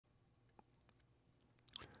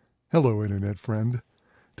Hello, Internet friend.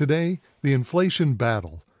 Today, the inflation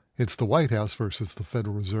battle. It's the White House versus the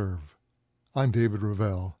Federal Reserve. I'm David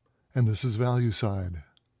Ravel, and this is Value Side.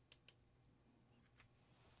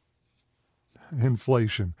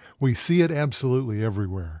 Inflation. We see it absolutely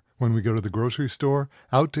everywhere. When we go to the grocery store,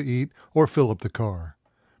 out to eat, or fill up the car.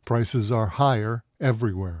 Prices are higher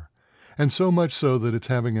everywhere, and so much so that it's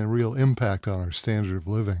having a real impact on our standard of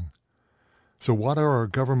living. So what are our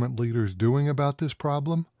government leaders doing about this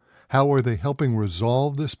problem? How are they helping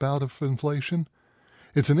resolve this bout of inflation?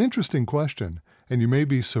 It's an interesting question, and you may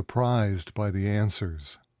be surprised by the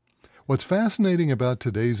answers. What's fascinating about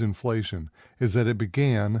today's inflation is that it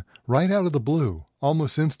began right out of the blue,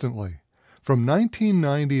 almost instantly. From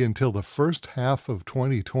 1990 until the first half of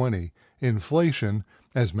 2020, inflation,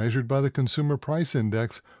 as measured by the Consumer Price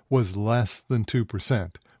Index, was less than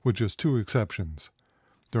 2%, with just two exceptions.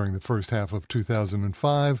 During the first half of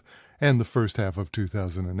 2005 and the first half of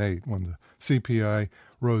 2008, when the CPI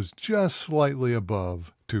rose just slightly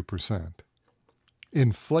above 2%.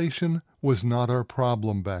 Inflation was not our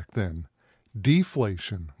problem back then.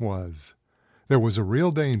 Deflation was. There was a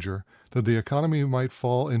real danger that the economy might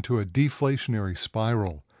fall into a deflationary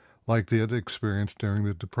spiral, like they had experienced during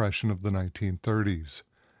the Depression of the 1930s.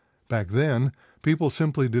 Back then, people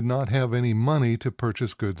simply did not have any money to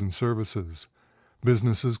purchase goods and services.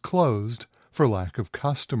 Businesses closed for lack of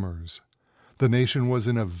customers. The nation was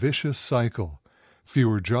in a vicious cycle.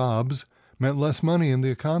 Fewer jobs meant less money in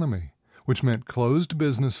the economy, which meant closed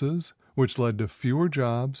businesses, which led to fewer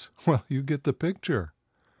jobs. Well, you get the picture.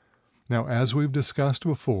 Now, as we've discussed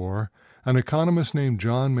before, an economist named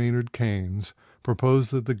John Maynard Keynes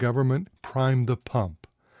proposed that the government prime the pump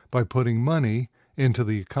by putting money into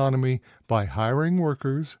the economy by hiring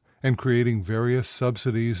workers and creating various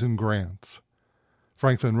subsidies and grants.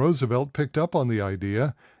 Franklin Roosevelt picked up on the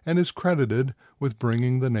idea and is credited with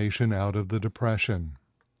bringing the nation out of the Depression.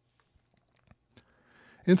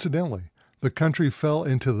 Incidentally, the country fell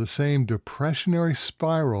into the same depressionary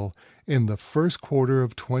spiral in the first quarter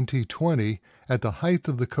of 2020 at the height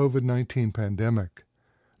of the COVID-19 pandemic.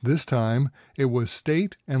 This time, it was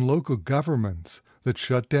state and local governments that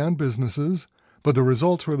shut down businesses, but the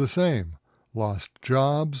results were the same: lost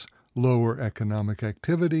jobs, lower economic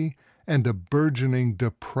activity, and a burgeoning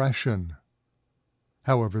depression.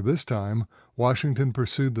 However, this time, Washington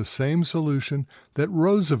pursued the same solution that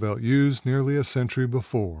Roosevelt used nearly a century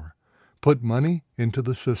before: put money into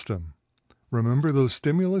the system. Remember those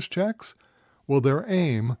stimulus checks? Well, their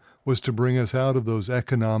aim was to bring us out of those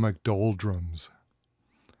economic doldrums.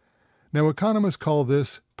 Now, economists call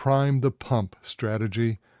this prime the pump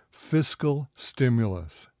strategy fiscal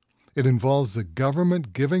stimulus. It involves the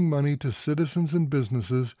government giving money to citizens and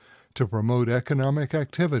businesses to promote economic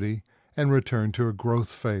activity and return to a growth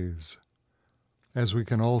phase. As we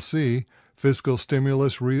can all see, fiscal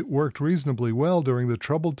stimulus worked reasonably well during the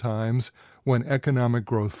troubled times when economic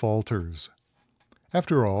growth falters.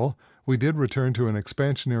 After all, we did return to an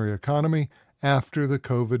expansionary economy after the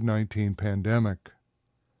COVID-19 pandemic.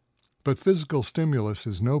 But fiscal stimulus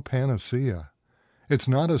is no panacea. It's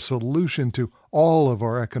not a solution to all of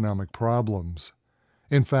our economic problems.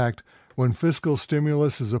 In fact, when fiscal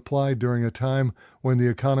stimulus is applied during a time when the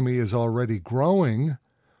economy is already growing,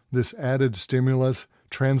 this added stimulus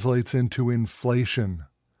translates into inflation.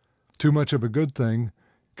 Too much of a good thing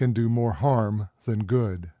can do more harm than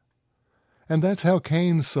good. And that's how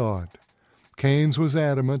Keynes saw it. Keynes was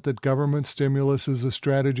adamant that government stimulus is a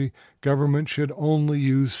strategy government should only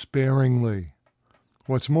use sparingly.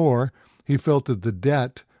 What's more, he felt that the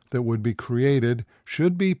debt that would be created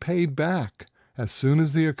should be paid back as soon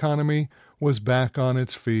as the economy was back on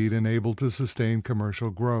its feet and able to sustain commercial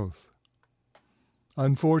growth.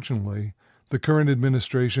 Unfortunately, the current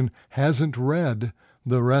administration hasn't read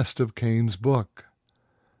the rest of Keynes' book.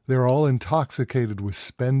 They're all intoxicated with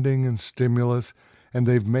spending and stimulus, and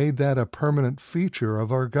they've made that a permanent feature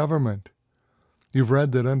of our government. You've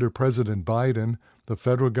read that under President Biden, the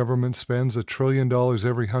federal government spends $1 trillion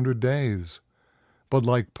every 100 days. But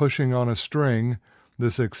like pushing on a string,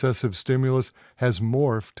 this excessive stimulus has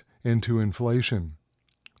morphed into inflation.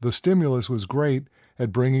 The stimulus was great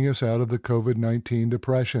at bringing us out of the COVID-19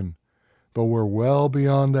 depression, but we're well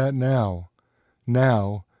beyond that now.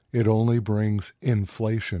 Now it only brings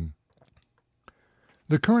inflation.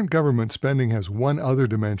 The current government spending has one other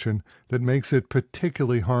dimension that makes it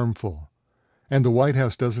particularly harmful. And the White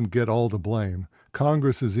House doesn't get all the blame.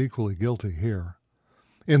 Congress is equally guilty here.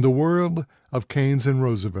 In the world of Keynes and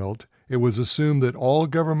Roosevelt, it was assumed that all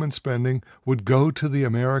government spending would go to the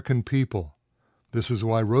American people. This is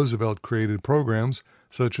why Roosevelt created programs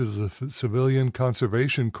such as the Civilian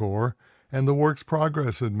Conservation Corps and the Works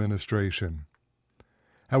Progress Administration.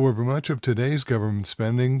 However, much of today's government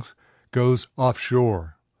spending goes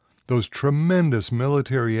offshore. Those tremendous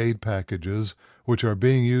military aid packages, which are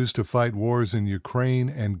being used to fight wars in Ukraine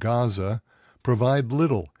and Gaza, provide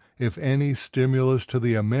little, if any, stimulus to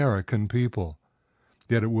the American people.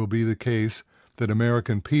 Yet it will be the case that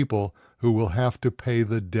American people who will have to pay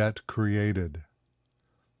the debt created.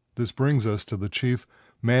 This brings us to the chief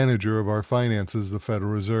manager of our finances, the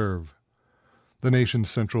Federal Reserve. The nation's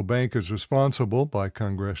central bank is responsible, by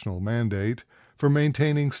congressional mandate, for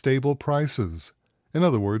maintaining stable prices, in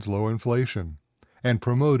other words, low inflation, and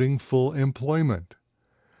promoting full employment.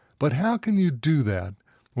 But how can you do that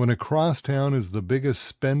when across town is the biggest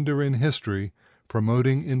spender in history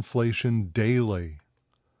promoting inflation daily?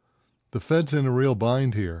 The Fed's in a real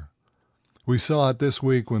bind here. We saw it this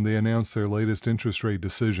week when they announced their latest interest rate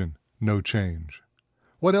decision, no change.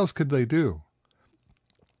 What else could they do?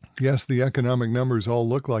 Yes, the economic numbers all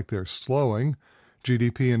look like they're slowing.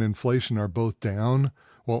 GDP and inflation are both down,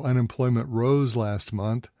 while unemployment rose last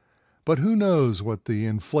month. But who knows what the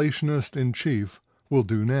inflationist-in-chief will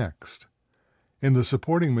do next? In the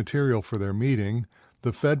supporting material for their meeting,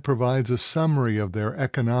 the Fed provides a summary of their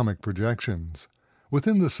economic projections.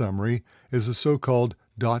 Within the summary is a so-called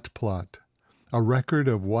dot plot, a record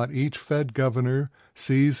of what each Fed governor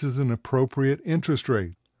sees as an appropriate interest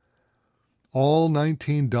rate. All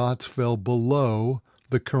 19 dots fell below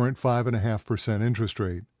the current 5.5% interest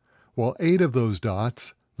rate, while 8 of those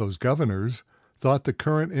dots, those governors, thought the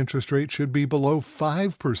current interest rate should be below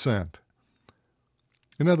 5%.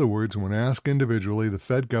 In other words, when asked individually, the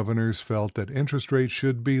Fed governors felt that interest rates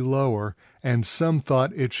should be lower, and some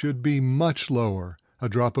thought it should be much lower, a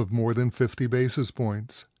drop of more than 50 basis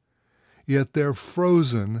points. Yet they're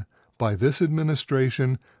frozen by this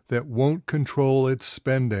administration that won't control its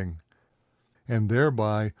spending, and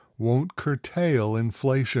thereby won't curtail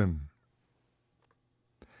inflation.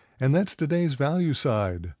 And that's today's Value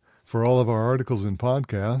Side. For all of our articles and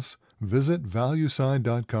podcasts, visit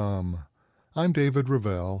valueside.com. I'm David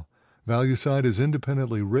Ravel. ValueSide is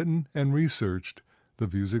independently written and researched. The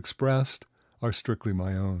views expressed are strictly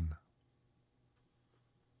my own.